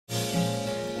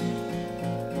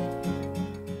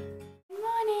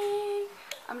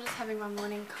I'm just having my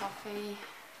morning coffee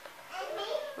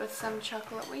with some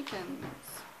chocolate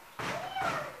Wheatons.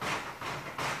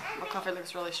 My coffee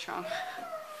looks really strong.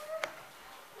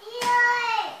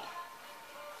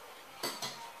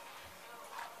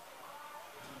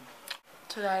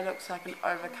 Today looks like an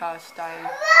overcast day.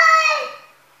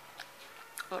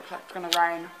 Looks like it's gonna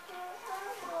rain.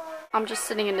 I'm just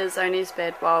sitting in Azoni's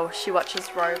bed while she watches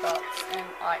robots and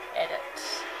I edit.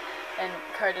 And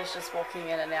Coda's just walking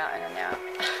in and out, in and out.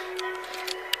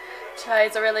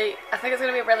 Today's I think it's going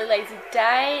to be a really lazy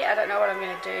day. I don't know what I'm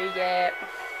going to do yet.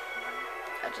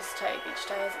 I just take each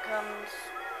day as it comes.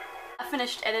 I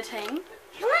finished editing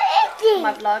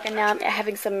my vlog and now I'm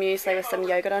having some muesli with some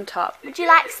yogurt on top. Would you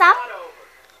like some?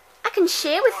 I can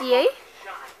share with you.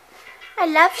 I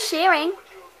love sharing.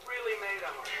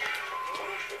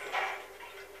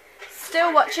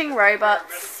 Still watching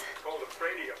robots.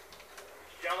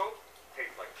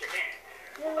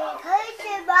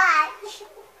 Too much.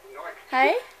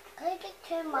 Hey?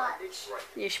 Too much.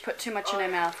 Yeah, she put too much in her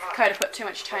mouth. Coda put too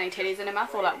much tiny teddies in her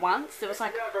mouth all at once. There was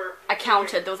like, I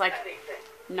counted, there was like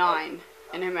 9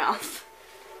 in her mouth.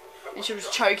 And she was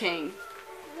choking.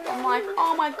 I'm like,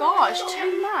 oh my gosh,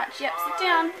 too much. Yep, sit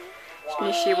down.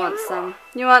 And she wants some.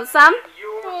 You want some?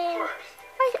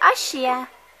 I share.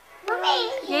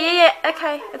 Yeah,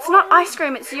 okay. It's not ice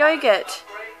cream, it's yogurt.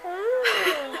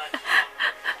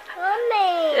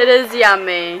 It is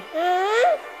yummy.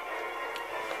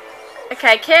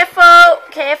 Okay,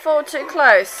 careful, too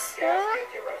close.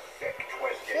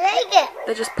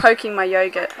 They're just poking my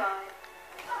yogurt.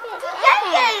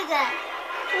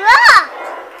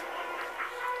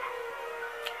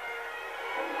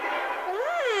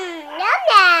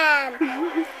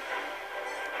 Yum.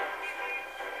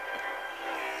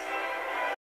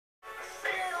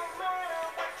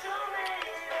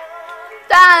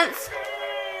 Dance!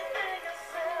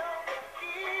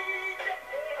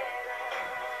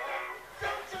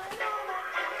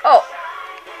 Oh!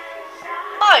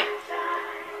 Oi!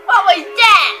 What was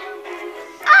that?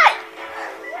 Oi!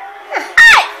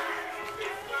 Oi!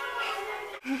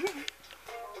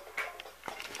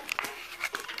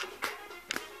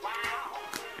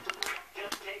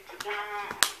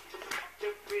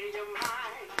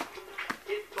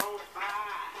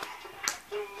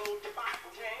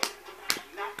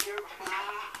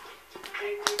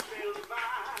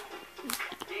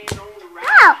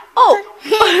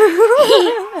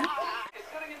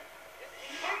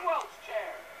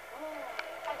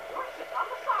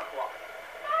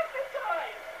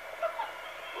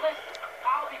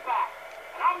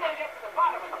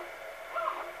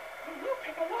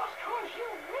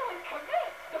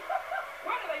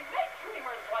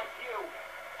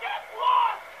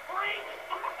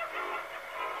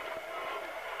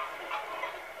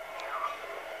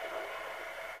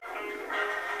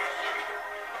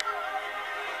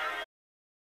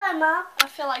 I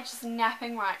feel like just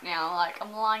napping right now. Like,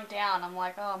 I'm lying down. I'm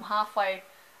like, oh, I'm halfway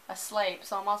asleep,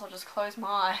 so I might as well just close my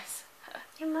eyes.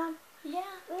 Hey, Mom. Yeah.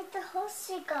 Where'd the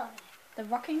horse go? The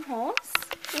rocking horse?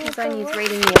 Azoni's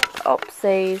reading me.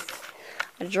 Oopsies.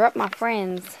 I dropped my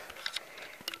friends.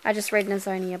 I just read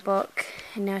Azoni a book,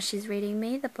 and now she's reading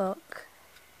me the book.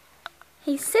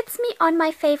 He sits me on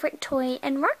my favourite toy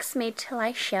and rocks me till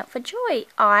I shout for joy.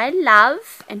 I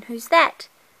love... And who's that?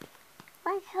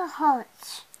 Where's the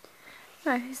horse?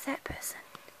 No, who's that person?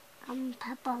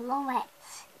 Papa Louis.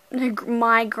 No,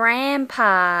 my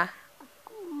grandpa.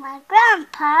 My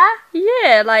grandpa?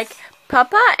 Yeah, like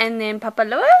Papa and then Papa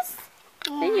Louis.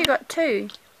 Yeah. Then you got 2.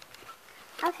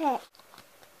 Okay.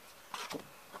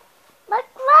 My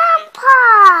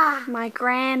grandpa! My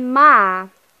grandma.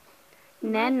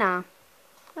 Nana.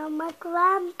 No, my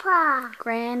grandpa.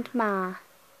 Grandma.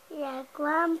 Yeah,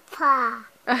 grandpa.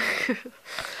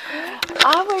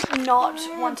 I would not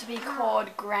want to be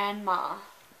called grandma.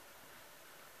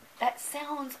 That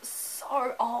sounds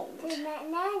so old.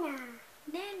 Nana.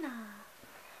 Nana.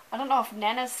 I don't know if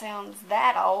Nana sounds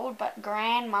that old, but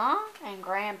grandma and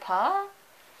grandpa?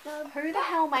 No, Who the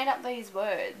hell made up these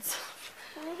words?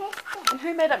 And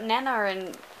who made up Nana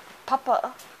and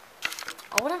Papa?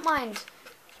 I wouldn't mind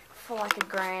for like a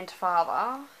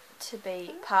grandfather to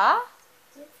be Pa.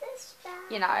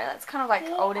 You know, that's kind of like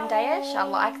olden dayish. I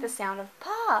like the sound of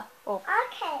Pa. Or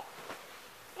Okay.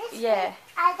 yeah,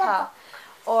 Pa.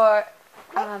 Or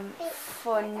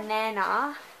for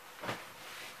Nana,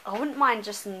 I wouldn't mind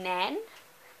just Nan.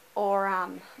 Or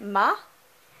Ma.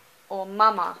 Or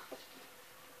Mama.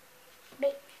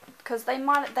 Because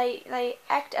they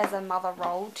act as a mother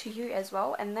role to you as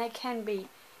well, and they can be.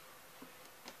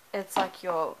 It's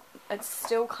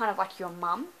still kind of like your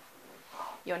mum,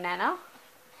 your nana,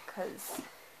 because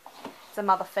it's a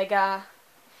mother figure,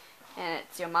 and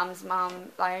it's your mum's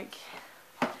mum, like,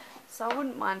 so I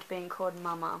wouldn't mind being called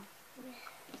Mama.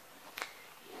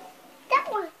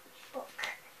 That one book.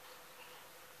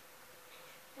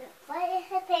 What is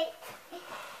the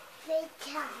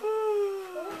bedtime?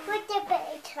 What's the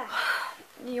bedtime?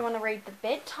 You want to read the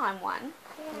bedtime one?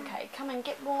 Yeah. Okay, come and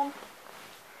get warm.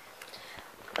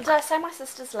 Did I say my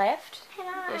sister's left?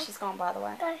 Can I Yeah, she's gone, by the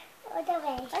way. go all the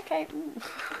way? Okay.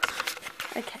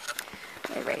 Okay.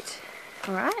 Let me read.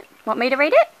 Alright. Want me to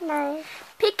read it? No.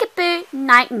 Peekaboo,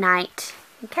 night night.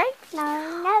 Okay?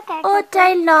 No, no. All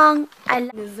day long, I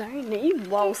love Zoni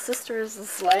while sister is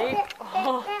asleep.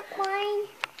 That one.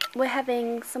 We're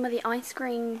having some of the ice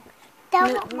cream,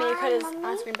 That one, Miyakota's Mommy.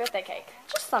 ice cream birthday cake.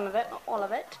 Just some of it, not all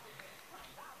of it.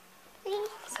 Please.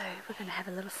 So we're going to have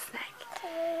a little snack.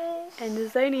 Please. And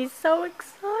Zoni's so And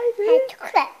excited.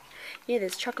 chocolate. Yeah,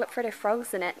 there's chocolate Frodo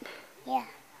frogs in it. Yeah.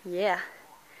 Yeah.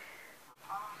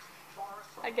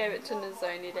 I gave it to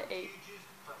Nizoni to eat.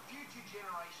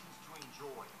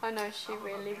 I know she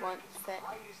really wants it.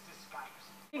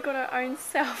 She got her own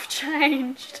self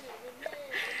changed.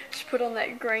 She put on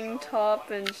that green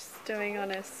top and she's doing on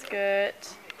her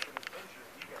skirt.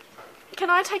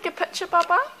 Can I take a picture,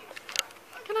 Bubba?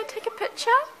 Can I take a picture?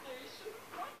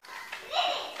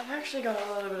 I've actually got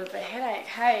a little bit of a headache,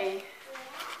 hey.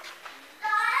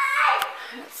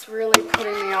 It's really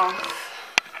putting me off.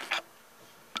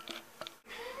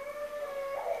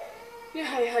 You know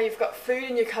how you've got food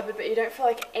in your cupboard but you don't feel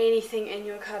like anything in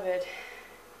your cupboard?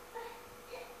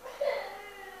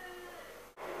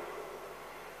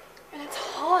 And it's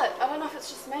hot. I don't know if it's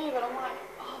just me, but I'm like,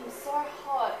 oh, I'm so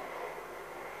hot.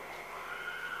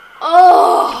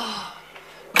 Oh!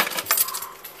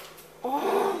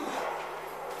 Oh!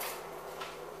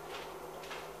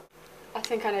 I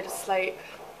think I need to sleep.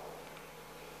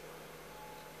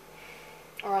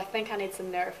 Or I think I need some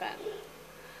Nurofen.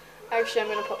 Actually, I'm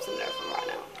going to pop some Nurofen right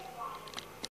now.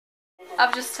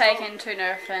 I've just taken 2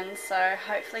 Nurofens, so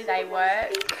hopefully they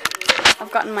work.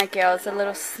 I've gotten my girls a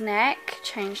little snack,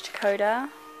 changed Coda.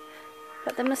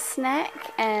 Got them a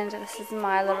snack, and this is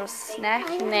my little snack.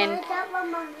 And then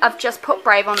I've just put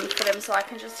Brave on for them, so I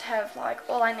can just have, like,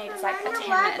 all I need is like a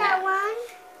 10-minute nap.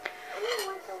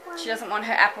 She doesn't want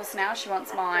her apples now, she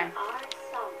wants mine.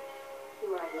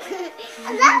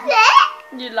 I love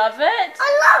it. You love it?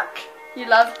 Oh, look. You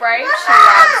love Brave? She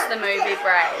loves the movie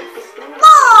Brave.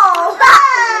 Oh.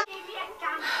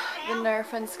 The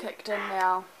Nurofen's kicked in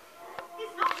now.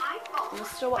 We're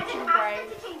still watching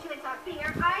Brave.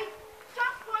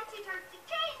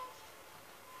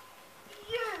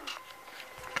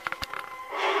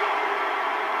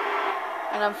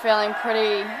 And I'm feeling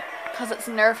pretty, because it's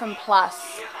Nurofen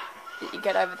Plus that you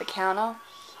get over the counter.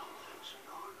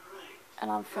 And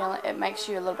I'm feeling, it makes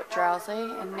you a little bit drowsy,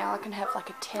 and now I can have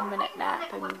like a 10-minute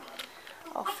nap and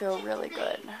I'll feel really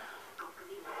good.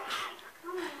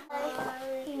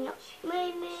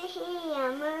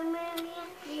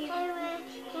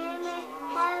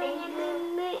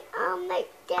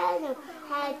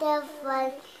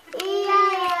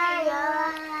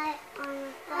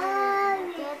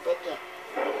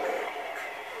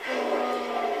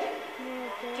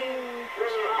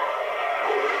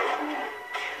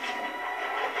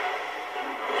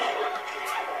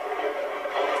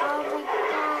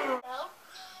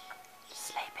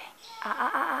 Sleeping.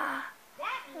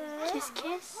 Kiss,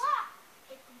 kiss.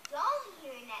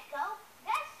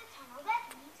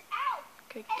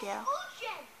 Good girl.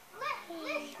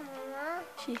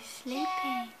 She's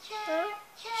sleeping.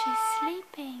 She's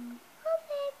sleeping.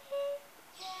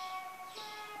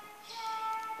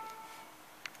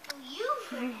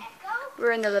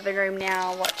 We're in the living room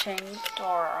now watching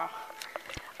Dora.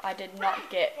 I did not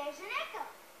get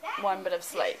one bit of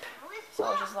sleep. So I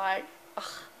was just like,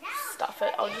 ugh, stuff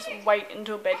it. I'll just wait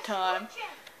until bedtime.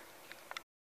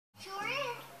 Sure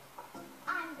is.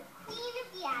 I'm the queen of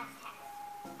the Aztecs.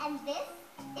 And this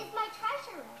is my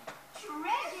treasure room.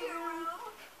 Treasure room?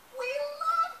 We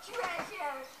love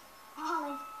treasures.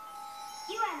 Olive,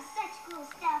 you have such cool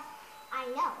stuff. I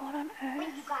know. What on But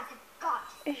earth you guys have got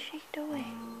to is she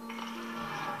doing?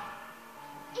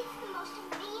 It's the most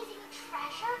amazing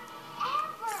treasure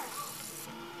ever.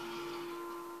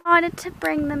 I wanted to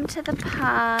bring them to the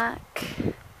park.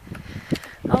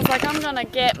 I was like, I'm gonna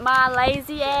get my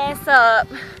lazy ass up.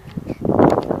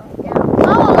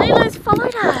 Oh, Lilo's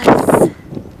followed us.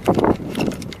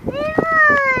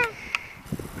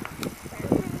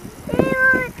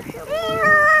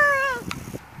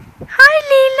 Hi,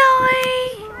 Lilo.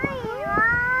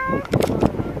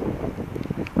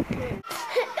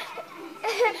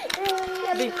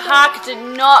 The park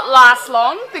did not last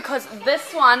long because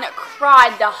this one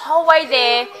cried the whole way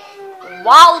there,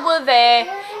 while we're there,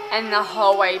 and the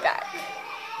whole way back.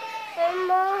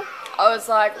 I was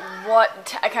like,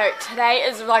 what? Okay, today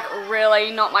is like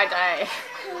really not my day.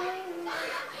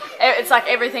 It's like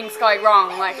everything's going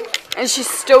wrong, like, and she's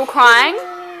still crying.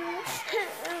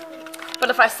 But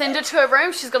if I send her to her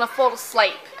room, she's gonna fall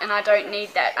asleep, and I don't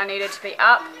need that. I need her to be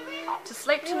up to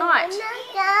sleep tonight.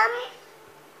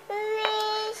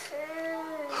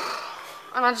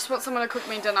 And I just want someone to cook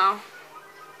me dinner.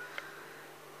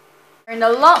 We're in a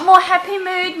lot more happy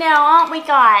mood now, aren't we,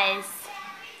 guys?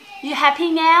 You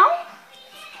happy now?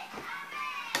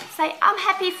 Say, I'm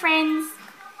happy, friends.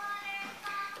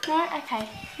 No? Okay.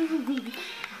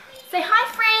 Say hi,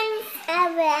 friends.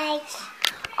 Alright.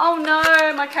 Oh no,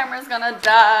 my camera's gonna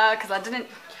die because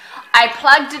I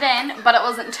plugged it in, but it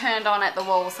wasn't turned on at the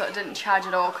wall, so it didn't charge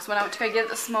at all. Because when I went to go get it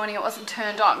this morning, it wasn't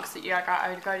turned on because I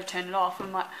would go to turn it off. And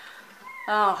I'm like,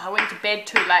 oh, I went to bed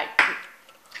too late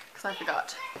because I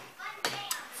forgot.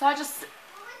 So I just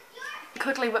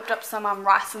quickly whipped up some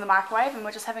rice in the microwave, and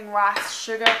we're just having rice,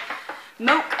 sugar,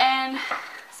 milk, and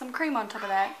some cream on top of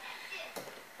that.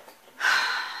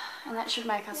 And that should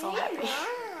make us all happy.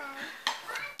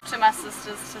 To my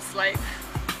sisters to sleep.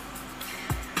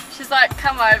 She's like,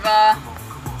 come over.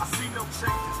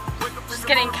 She's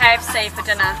getting KFC for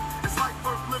dinner.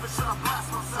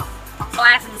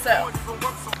 Blast and silk.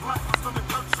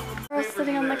 We're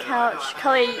sitting on the couch.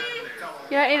 Cully,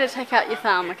 you don't need to take out your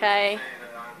thumb, okay?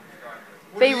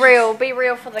 Be real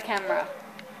for the camera.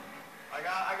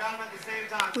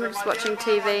 We're just watching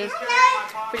TV.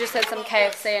 We just had some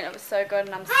KFC and it was so good,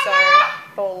 and I'm so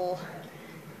full.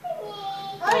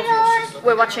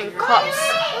 We're watching Cops.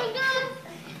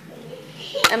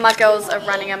 And my girls are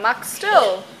running amok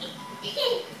still.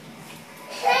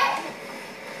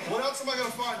 What else am I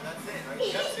gonna find? That's it,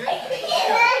 right? That's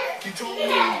it? You told me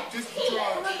just to try.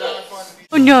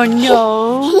 Oh,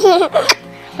 no.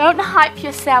 Don't hype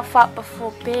yourself up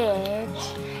before bed.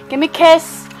 Give me a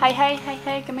kiss. Hey,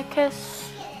 give me a kiss.